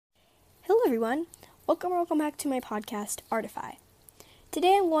everyone. Welcome back to my podcast, Artify.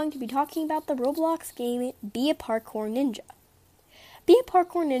 Today I'm going to be talking about the Roblox game Be a Parkour Ninja. Be a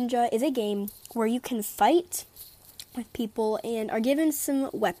Parkour Ninja is a game where you can fight with people and are given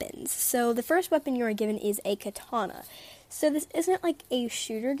some weapons. So the first weapon you are given is a katana. So this isn't like a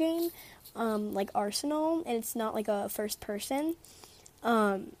shooter game like Arsenal, and it's not like a first person.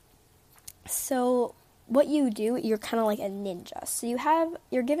 So what you do, you're kind of like a ninja. So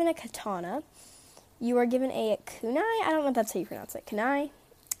you're given a katana. You are given a kunai. I don't know if that's how you pronounce it. Kunai?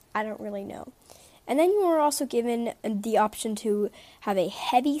 I don't really know. And then you are also given the option to have a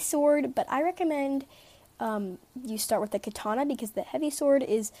heavy sword, but I recommend you start with the katana because the heavy sword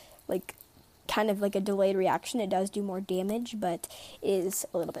is like kind of like a delayed reaction. It does do more damage, but is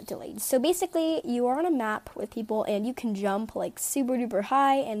a little bit delayed. So basically, you are on a map with people, and you can jump like super duper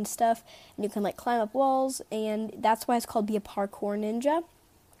high and stuff, and you can like climb up walls, and that's why it's called Be a Parkour Ninja.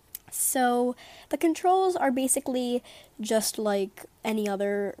 So the controls are basically just like any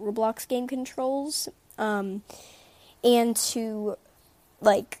other Roblox game controls, and to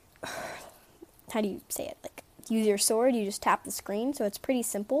like, how do you say it? Like use your sword, you just tap the screen, so it's pretty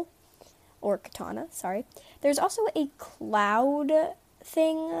simple. Or katana, sorry. There's also a cloud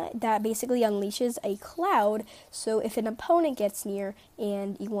thing that basically unleashes a cloud, so if an opponent gets near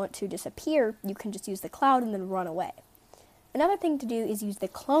and you want to disappear, you can just use the cloud and then run away. Another thing to do is use the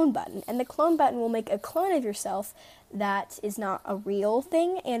clone button, and the clone button will make a clone of yourself that is not a real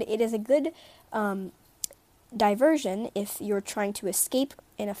thing, and it is a good diversion if you're trying to escape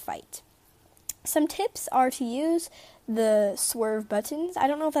in a fight. Some tips are to use the swerve buttons. I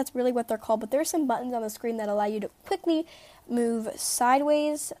don't know if that's really what they're called, but there are some buttons on the screen that allow you to quickly move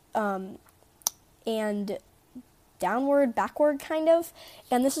sideways and downward, backward kind of,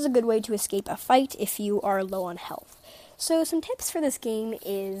 and this is a good way to escape a fight if you are low on health. So some tips for this game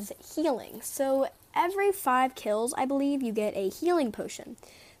is healing. So every 5 kills, I believe, you get a healing potion.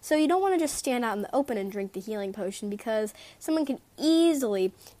 So you don't want to just stand out in the open and drink the healing potion because someone can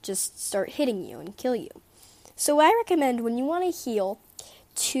easily just start hitting you and kill you. So I recommend when you want to heal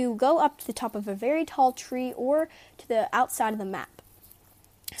to go up to the top of a very tall tree or to the outside of the map.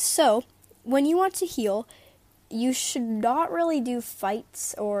 So when you want to heal, you should not really do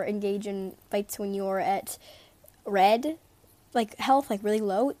fights or engage in fights when you're at red, like health, like really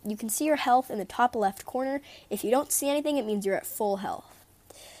low. You can see your health in the top left corner. If you don't see anything, it means you're at full health.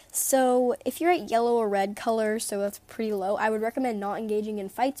 So if you're at yellow or red color, so that's pretty low, I would recommend not engaging in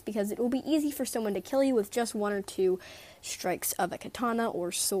fights because it will be easy for someone to kill you with just 1 or 2 strikes of a katana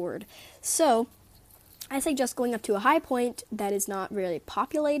or sword. So I suggest going up to a high point that is not really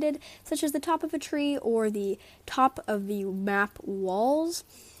populated, such as the top of a tree or the top of the map walls.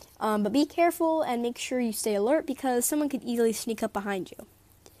 But be careful and make sure you stay alert because someone could easily sneak up behind you.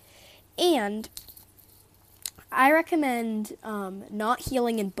 And I recommend not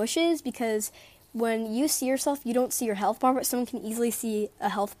healing in bushes because when you see yourself, you don't see your health bar, but someone can easily see a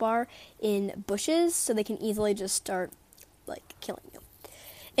health bar in bushes, so they can easily just start, like, killing you.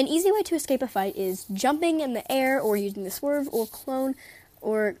 An easy way to escape a fight is jumping in the air or using the swerve or clone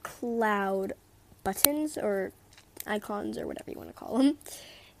or cloud buttons or icons or whatever you want to call them.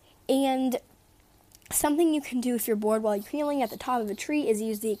 And something you can do if you're bored while you're healing at the top of a tree is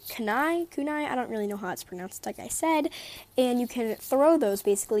use the kunai, I don't really know how it's pronounced, like I said, and you can throw those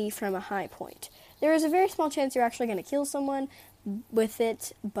basically from a high point. There is a very small chance you're actually going to kill someone with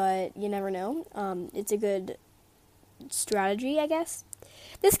it, but you never know. It's a good strategy, I guess.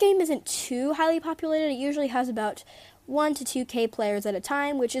 This game isn't too highly populated. It usually has about 1 to 2K players at a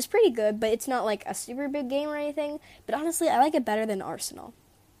time, which is pretty good, but it's not like a super big game or anything. But honestly, I like it better than Arsenal.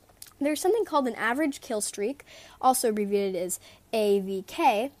 There's something called an average kill streak, also abbreviated as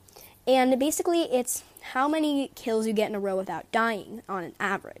AVK, and basically it's how many kills you get in a row without dying on an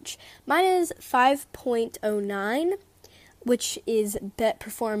average. Mine is 5.09, which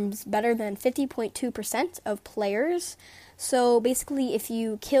performs better than 50.2% of players. So basically, if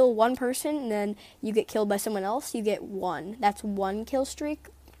you kill one person and then you get killed by someone else, you get 1. That's 1 kill streak,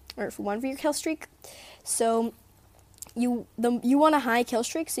 or 1 for your kill streak. So you want a high kill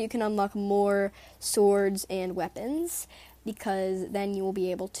streak so you can unlock more swords and weapons because then you will be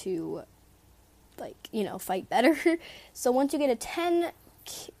able to, fight better. So once you get a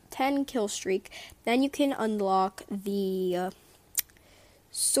 10 kill streak, then you can unlock the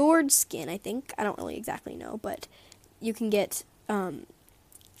sword skin, I think. I don't really exactly know, but you can get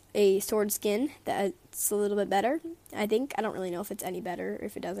a sword skin that's a little bit better, I think. I don't really know if it's any better or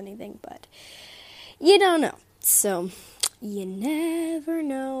if it does anything, but you don't know. So, you never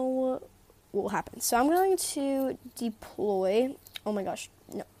know what will happen. So I'm going to deploy, oh my gosh,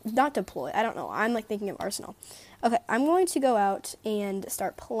 no, not deploy. I don't know. I'm like thinking of Arsenal. Okay, I'm going to go out and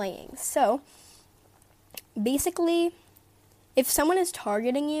start playing. So, basically, if someone is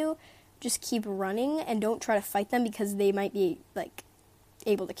targeting you, just keep running and don't try to fight them because they might be like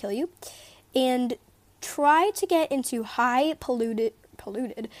able to kill you. And try to get into high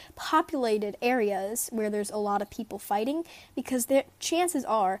populated areas where there's a lot of people fighting, because chances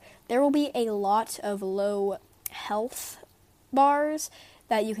are there will be a lot of low health bars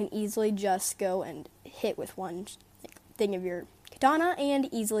that you can easily just go and hit with one thing of your katana and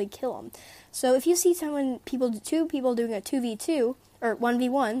easily kill them. So if you see two people doing a 2v2 or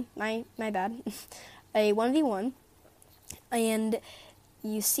 1v1, my bad, a 1v1, and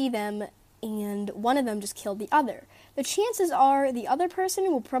you see them and one of them just killed the other, the chances are the other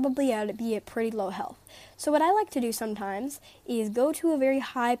person will probably be at pretty low health. So what I like to do sometimes is go to a very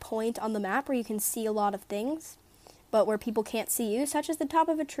high point on the map where you can see a lot of things, but where people can't see you, such as the top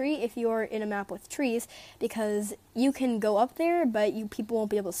of a tree if you're in a map with trees, because you can go up there, but people won't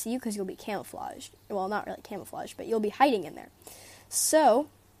be able to see you because you'll be camouflaged. Well, not really camouflaged, but you'll be hiding in there. So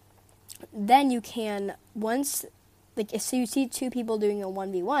then you can, if you see two people doing a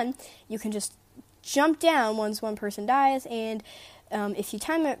 1v1, you can just jump down once one person dies, and if you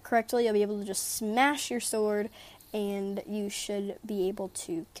time it correctly, you'll be able to just smash your sword, and you should be able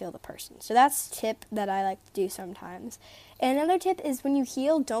to kill the person. So that's a tip that I like to do sometimes. And another tip is when you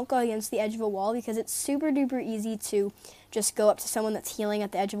heal, don't go against the edge of a wall, because it's super duper easy to just go up to someone that's healing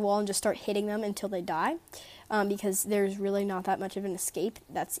at the edge of a wall and just start hitting them until they die. Because there's really not that much of an escape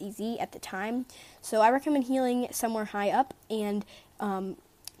that's easy at the time. So I recommend healing somewhere high up, and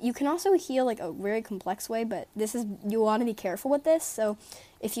you can also heal like a very complex way, but you want to be careful with this. So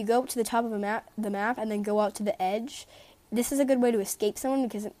if you go up to the top of the map and then go out to the edge, this is a good way to escape someone,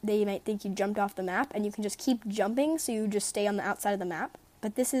 because they might think you jumped off the map, and you can just keep jumping so you just stay on the outside of the map.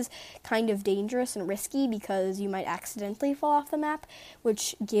 But this is kind of dangerous and risky because you might accidentally fall off the map,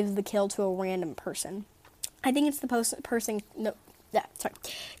 which gives the kill to a random person. I think it's the person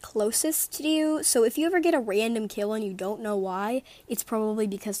closest to you. So if you ever get a random kill and you don't know why, it's probably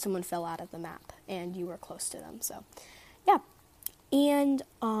because someone fell out of the map and you were close to them. So, yeah. And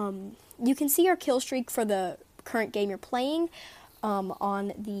you can see your kill streak for the current game you're playing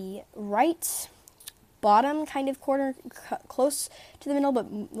on the right bottom kind of corner, close to the middle, but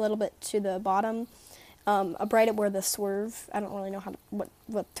a little bit to the bottom. Right at where the swerve, I don't really know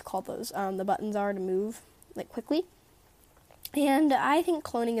what to call those, the buttons are to move like quickly. And I think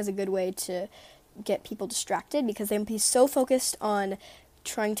cloning is a good way to get people distracted, because they'll be so focused on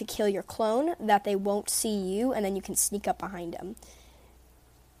trying to kill your clone that they won't see you, and then you can sneak up behind them.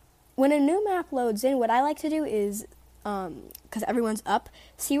 When a new map loads in, what I like to do is, because everyone's up,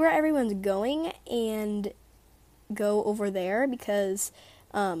 see where everyone's going and go over there, because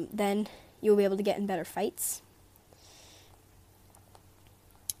then you'll be able to get in better fights.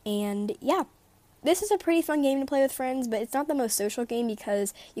 And yeah. This is a pretty fun game to play with friends, but it's not the most social game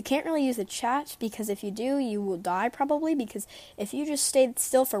because you can't really use the chat, because if you do, you will die probably, because if you just stayed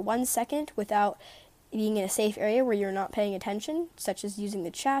still for 1 second without being in a safe area where you're not paying attention, such as using the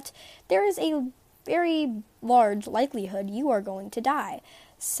chat, there is a very large likelihood you are going to die.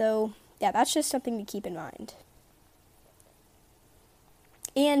 So, yeah, that's just something to keep in mind.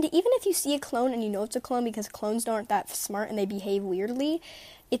 And even if you see a clone and you know it's a clone, because clones aren't that smart and they behave weirdly,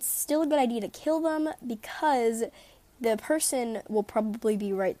 it's still a good idea to kill them, because the person will probably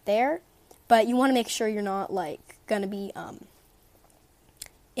be right there, but you want to make sure you're not going to be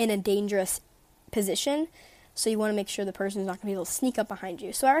in a dangerous position, so you want to make sure the person is not going to be able to sneak up behind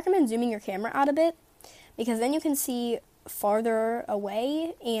you. So I recommend zooming your camera out a bit, because then you can see farther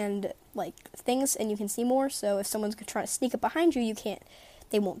away and things, and you can see more. So if someone's trying to sneak up behind you,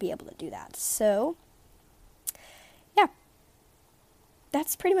 they won't be able to do that. So yeah,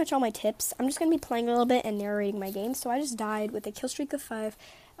 that's pretty much all my tips. I'm just going to be playing a little bit and narrating my game. So I just died with a kill streak of 5.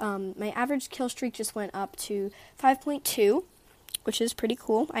 My average kill streak just went up to 5.2, which is pretty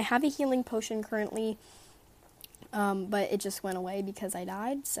cool. I have a healing potion currently, but it just went away because I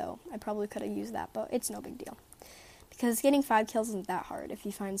died, so I probably could have used that, but it's no big deal. Because getting 5 kills isn't that hard if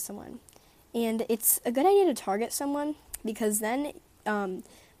you find someone. And it's a good idea to target someone, because then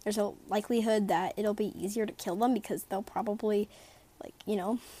there's a likelihood that it'll be easier to kill them, because they'll probably,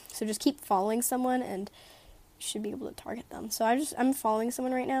 so just keep following someone and you should be able to target them. So I'm following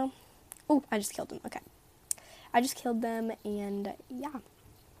someone right now. Oh, I just killed them. Okay. I just killed them, and yeah.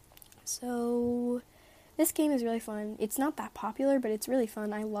 So this game is really fun. It's not that popular, but it's really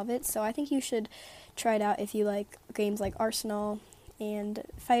fun. I love it. So I think you should try it out if you like games like Arsenal and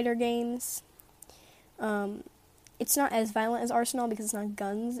fighter games. it's not as violent as Arsenal because it's not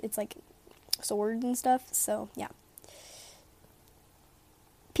guns, it's like swords and stuff, so yeah.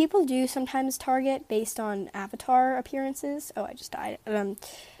 People do sometimes target based on avatar appearances. Oh, I just died.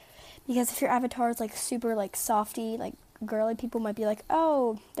 Because if your avatar is like super like softy, like girly, people might be like,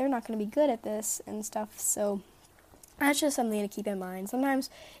 oh, they're not going to be good at this and stuff. So that's just something to keep in mind. Sometimes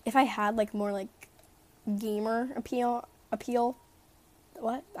if I had like more like gamer appeal,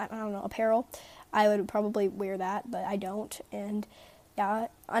 what? I don't know, apparel, I would probably wear that, but I don't. And yeah,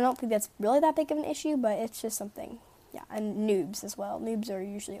 I don't think that's really that big of an issue, but it's just something. Yeah, and noobs as well. Noobs are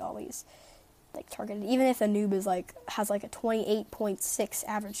usually always like targeted, even if a noob is like has like a 28.6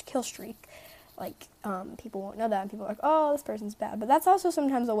 average kill streak. Like people won't know that, and people are like, oh, this person's bad. But that's also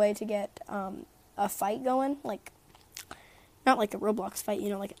sometimes a way to get a fight going, like not like a Roblox fight,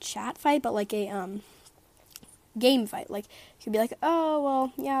 like a chat fight, but like a game fight. Like you could be like, oh,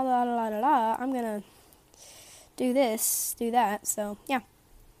 well, yeah, la la la la la, I'm gonna do this, do that. So yeah.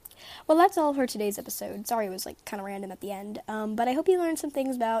 Well, that's all for today's episode. Sorry it was like kind of random at the end, but I hope you learned some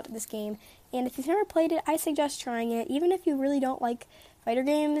things about this game, and if you've never played it, I suggest trying it. Even if you really don't like fighter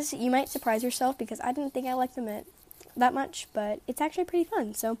games, you might surprise yourself, because I didn't think I liked them that much, but it's actually pretty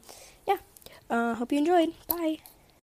fun. So yeah, hope you enjoyed. Bye.